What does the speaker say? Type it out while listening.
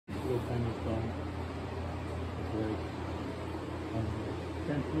little tiny thumb. It's great.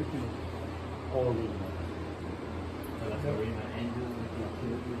 Transmission is all original. So that's original engine with the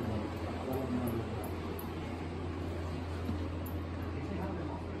original.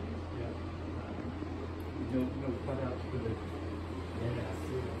 No cutouts for the. Yeah, I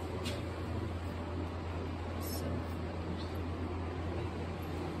see it.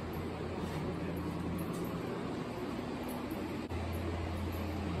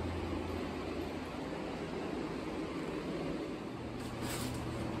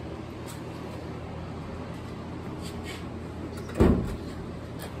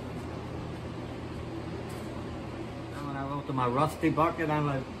 When I go to my rusty bucket, I'm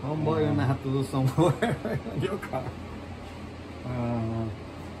like, homeboy, you're gonna have to do some work on your car.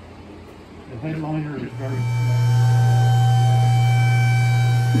 The headliner is very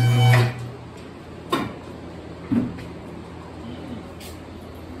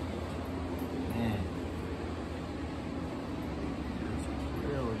man. It's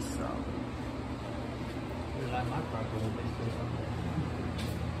really solid. You like my car because it's still something.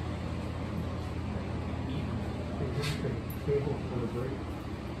 Cable for the brake.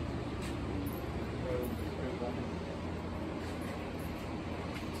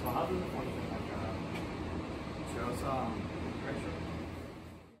 So how does the function like shows pressure?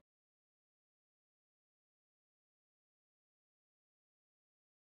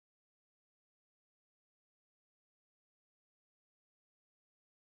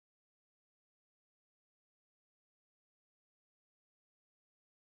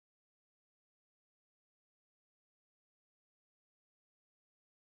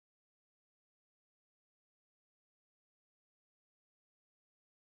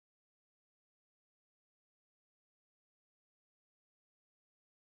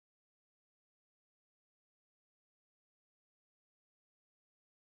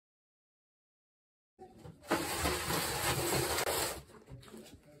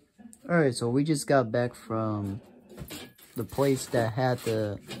 Alright, so we just got back from the place that had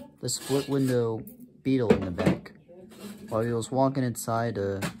the split window Beetle in the back. While we was walking inside,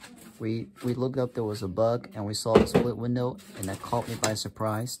 we looked up, there was a bug, and we saw the split window, and that caught me by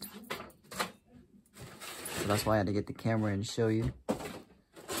surprise. So that's why I had to get the camera and show you.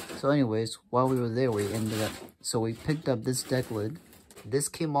 So anyways, while we were there, we picked up this Decklid. This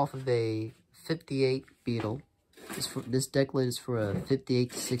came off of a 58 Beetle. This Decklid is for a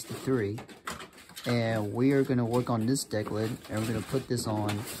 58 to 63, and we are going to work on this Decklid, and we're going to put this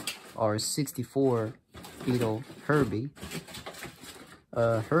on our 64 Beetle Herbie.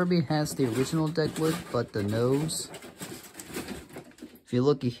 Herbie has the original Decklid, but the nose, if you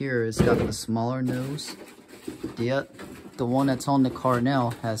look here, it's got the smaller nose. The one that's on the car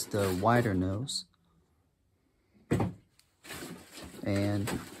now has the wider nose, and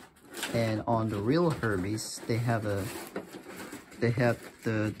on the real Herbies, they have the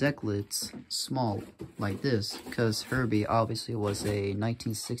Decklids small like this, because Herbie obviously was a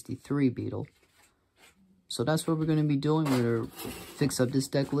 1963 Beetle. So that's what we're going to be doing. We're going to fix up this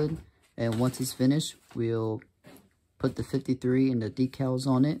Decklid, and once it's finished, we'll put the 53 and the decals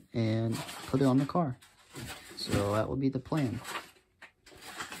on it and put it on the car. So that will be the plan.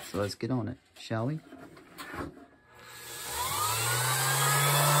 So let's get on it, shall we?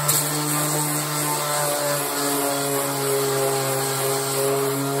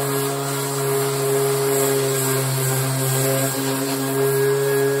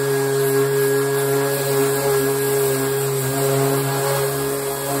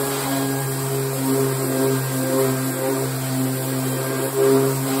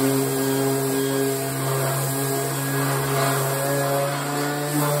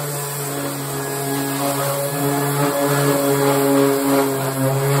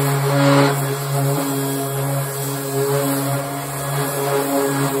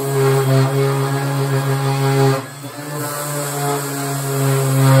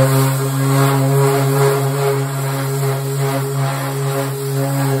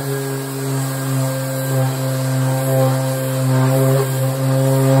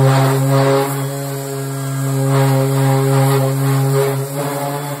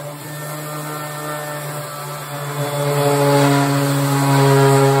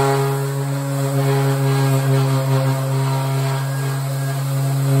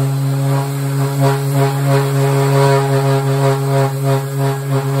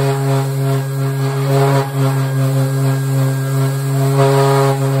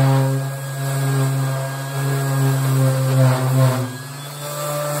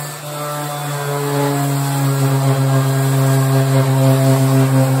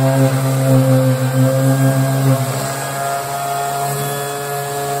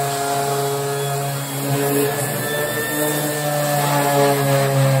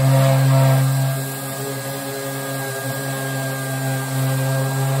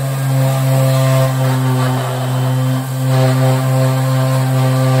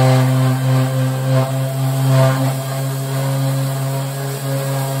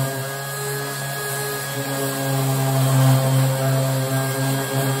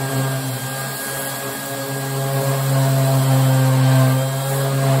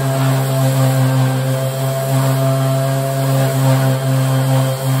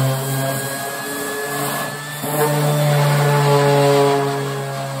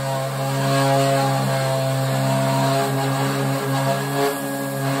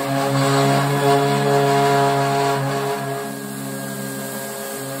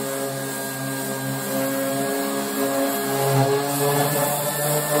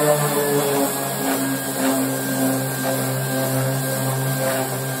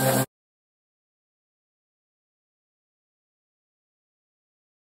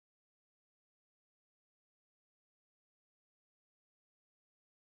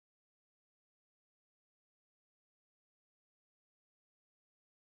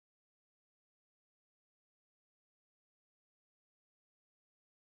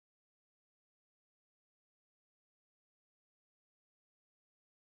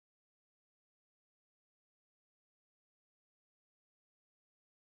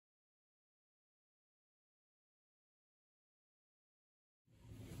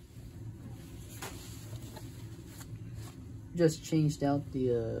 just changed out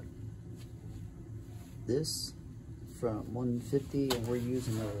the this from 150, and we're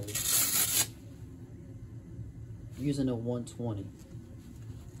using a 120.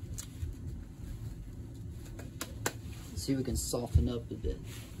 Let's see if we can soften up a bit.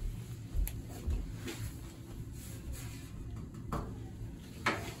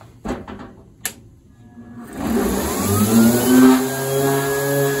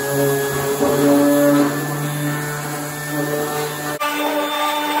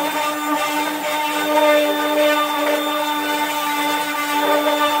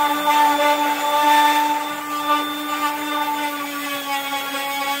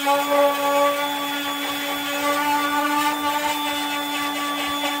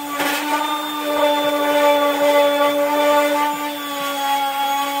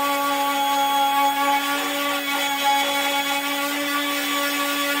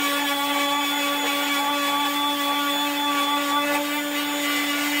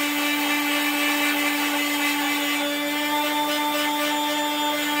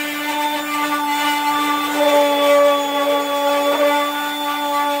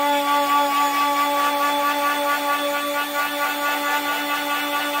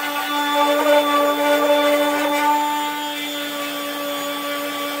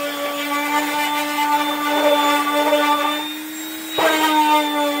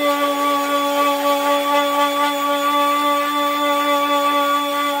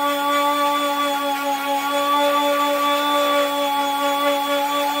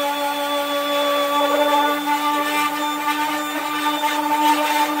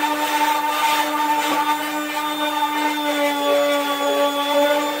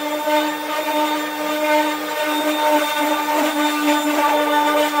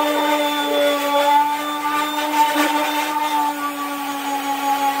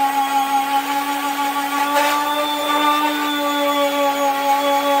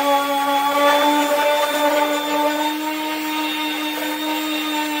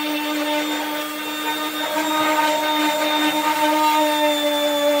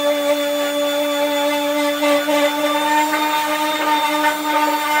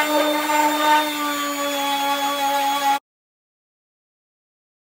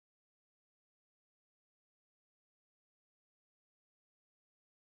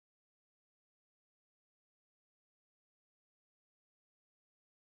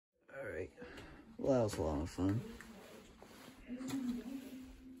 Alright, well, that was a lot of fun.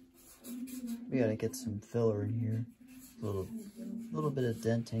 We gotta get some filler in here. A little bit of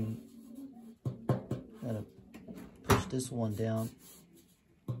denting. Gotta push this one down.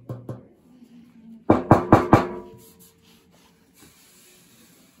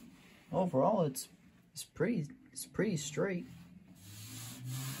 Overall, it's pretty straight.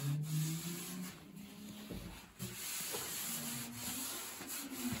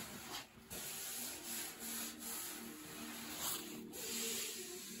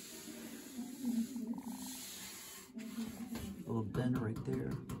 Little dent right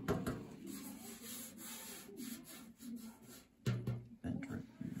there. Dent right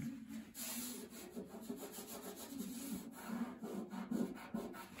there.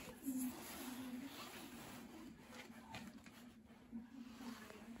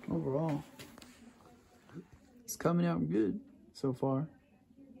 Overall, it's coming out good so far.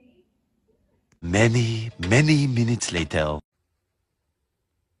 Many minutes later.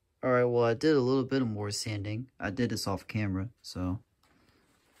 Alright, well, I did a little bit more sanding. I did this off camera, so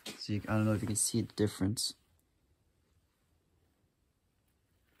I don't know if you can see the difference.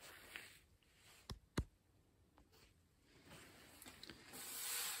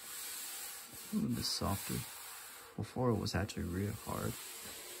 A little bit softer. Before it was actually real hard.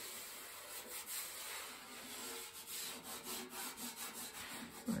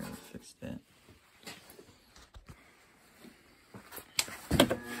 We're gonna fix that.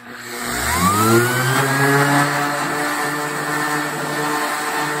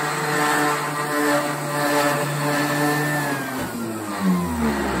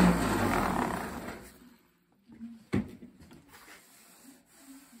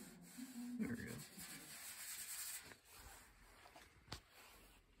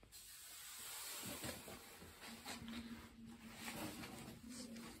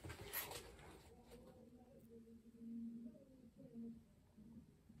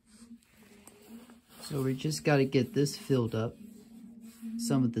 So we just got to get this filled up.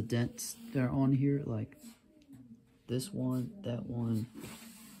 Some of the dents that are on here, like this one, that one,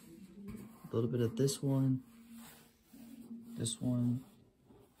 a little bit of this one,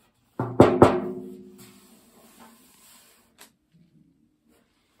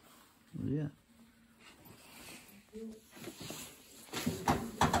 yeah.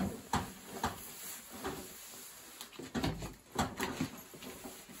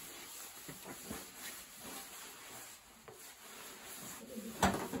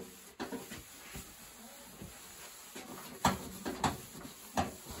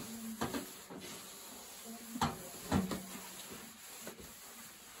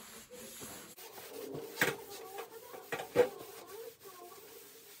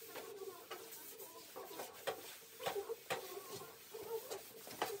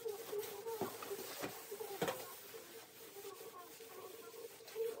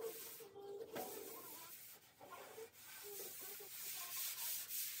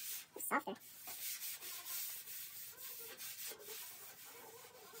 softer.